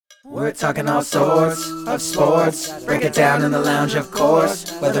We're talking all sorts of sports. Break it down in the lounge, of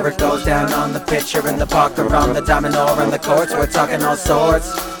course. Whether it goes down on the pitch or in the park or on the diamond or on the courts. We're talking all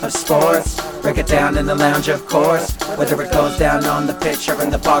sorts of sports. Break it down in the lounge, of course. Whether it goes down on the pitch or in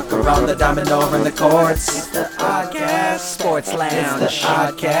the park or on the diamond or in the courts. It's the Oddcast Sports Lounge. It's the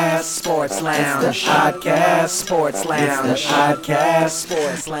Oddcast Sports Lounge. It's the Oddcast Sports Lounge. It's the Oddcast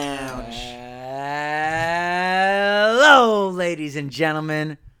Sports Lounge. Hello, ladies and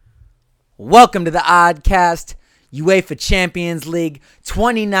gentlemen. Welcome to the Oddcast, UEFA Champions League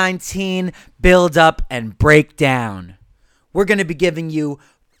 2019 Buildup and Breakdown. We're going to be giving you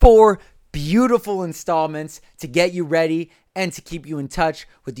 4 beautiful installments to get you ready and to keep you in touch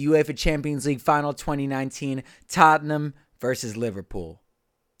with the UEFA Champions League Final 2019 Tottenham versus Liverpool.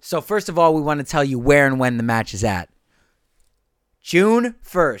 So first of all, we want to tell you where and when the match is at. June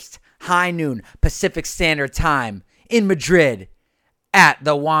 1st, high noon, Pacific Standard Time in Madrid at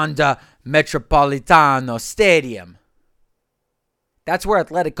the Wanda Metropolitano Stadium. That's where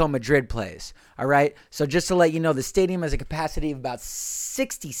Atletico Madrid plays, all right? So just to let you know, the stadium has a capacity of about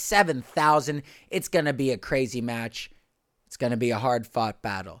 67,000. It's going to be a crazy match. It's going to be a hard-fought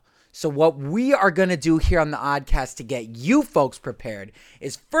battle. So what we are going to do here on the Oddcast to get you folks prepared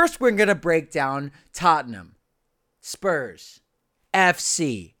is first we're going to break down Tottenham, Spurs,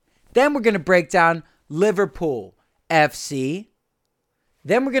 FC. Then we're going to break down Liverpool, FC.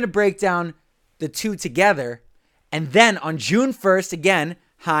 Then we're going to break down the two together. And then on June 1st, again,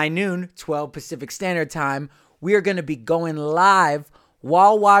 high noon, 12 Pacific Standard Time, we are going to be going live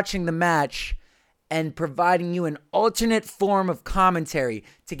while watching the match and providing you an alternate form of commentary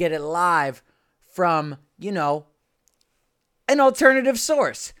to get it live from, an alternative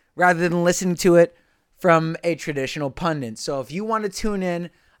source rather than listening to it from a traditional pundit. So if you want to tune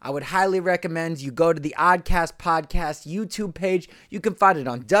in, I would highly recommend you go to the Oddcast Podcast YouTube page. You can find it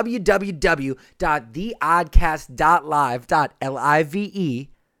on www.theoddcast.live.live.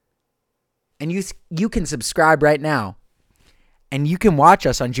 And you can subscribe right now. And you can watch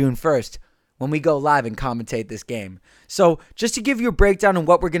us on June 1st when we go live and commentate this game. So just to give you a breakdown on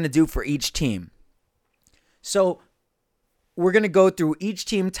what we're going to do for each team. So we're going to go through each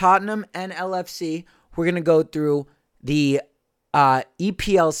team, Tottenham and LFC. We're going to go through the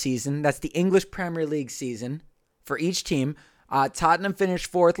EPL season. That's the English Premier League season for each team. Tottenham finished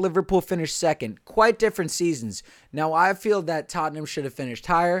 4th. Liverpool finished 2nd. Quite different seasons. Now, I feel that Tottenham should have finished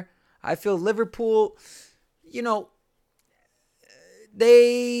higher. I feel Liverpool,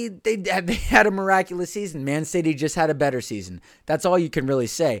 they had a miraculous season. Man City just had a better season. That's all you can really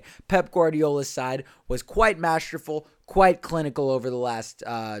say. Pep Guardiola's side was quite masterful, quite clinical over the last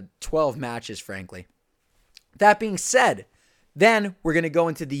 12 matches, frankly. That being said, then we're going to go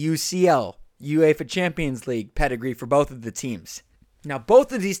into the UCL, UEFA Champions League pedigree for both of the teams. Now,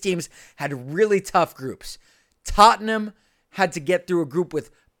 both of these teams had really tough groups. Tottenham had to get through a group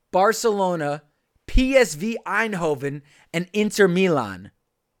with Barcelona, PSV Eindhoven, and Inter Milan.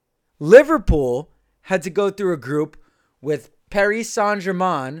 Liverpool had to go through a group with Paris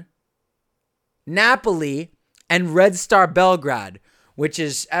Saint-Germain, Napoli, and Red Star Belgrade, which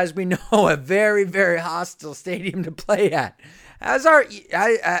is, as we know, a very, very hostile stadium to play at. As are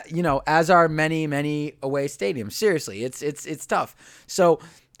many, many away stadiums. Seriously, it's tough. So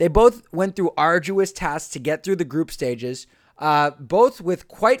they both went through arduous tasks to get through the group stages, both with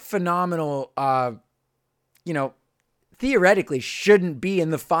quite phenomenal, theoretically shouldn't be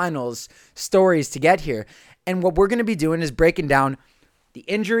in the finals stories to get here. And what we're going to be doing is breaking down the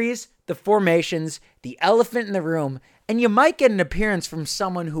injuries, the formations, the elephant in the room, and you might get an appearance from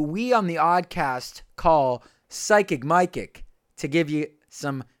someone who we on the Oddcast call Psychic Mykic to give you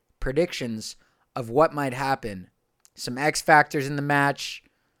some predictions of what might happen, some X factors in the match,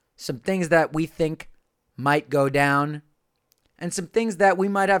 some things that we think might go down, and some things that we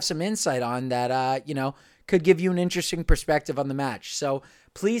might have some insight on that, could give you an interesting perspective on the match. So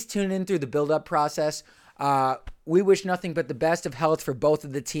please tune in through the build-up process. We wish nothing but the best of health for both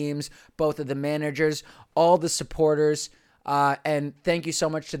of the teams, both of the managers, all the supporters, and thank you so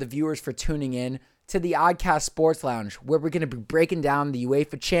much to the viewers for tuning in to the Oddcast Sports Lounge, where we're going to be breaking down the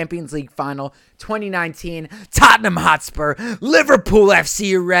UEFA Champions League Final 2019, Tottenham Hotspur, Liverpool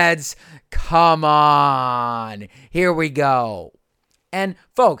FC Reds. Come on. Here we go. And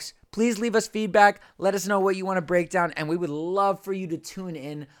folks, please leave us feedback. Let us know what you want to break down, and we would love for you to tune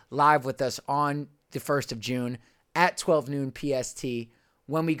in live with us on the 1st of June at 12 noon PST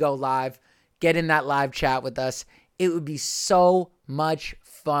when we go live. Get in that live chat with us. It would be so much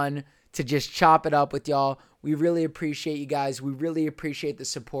fun to just chop it up with y'all. We really appreciate you guys. We really appreciate the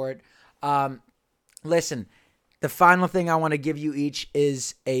support. Listen, the final thing I want to give you each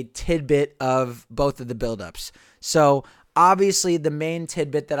is a tidbit of both of the buildups. So obviously the main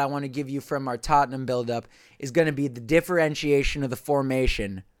tidbit that I want to give you from our Tottenham buildup is going to be the differentiation of the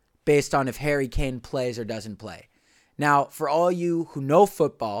formation based on if Harry Kane plays or doesn't play. Now, for all you who know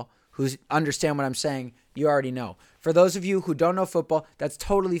football, who understand what I'm saying, you already know. For those of you who don't know football, that's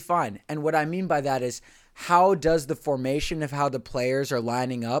totally fine. And what I mean by that is, how does the formation of how the players are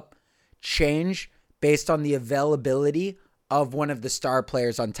lining up change based on the availability of one of the star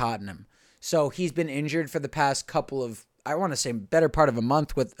players on Tottenham? So he's been injured for the past couple of, I want to say better part of a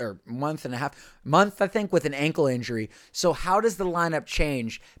month month and a half, I think, with an ankle injury. So how does the lineup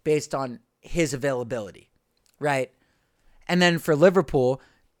change based on his availability, right? And then for Liverpool,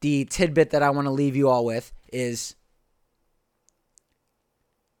 the tidbit that I want to leave you all with is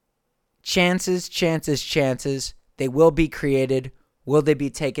chances. They will be created. Will they be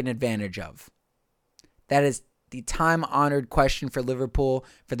taken advantage of? That is the time-honored question for Liverpool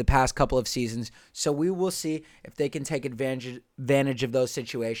for the past couple of seasons. So we will see if they can take advantage of those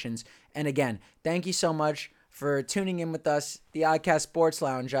situations. And again, thank you so much for tuning in with us, the Oddcast Sports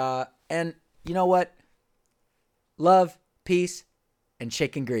Lounge. And you know what? Love, peace, and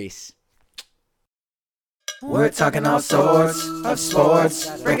chicken grease. We're talking all sorts of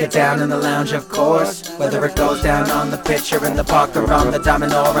sports. Break it down in the lounge, of course. Whether it goes down on the pitch or in the park or on the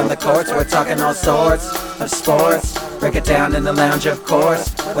diamond or on the courts. We're talking all sorts of sports. Break it down in the lounge, of course.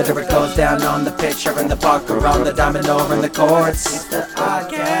 Whether it goes down on the pitch or in the park or on the diamond or in the courts. It's the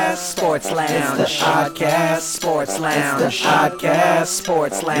Oddcast Sports Lounge. It's the Oddcast Sports Lounge. It's the Oddcast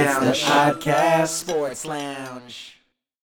Sports Lounge. It's the Oddcast Sports Lounge.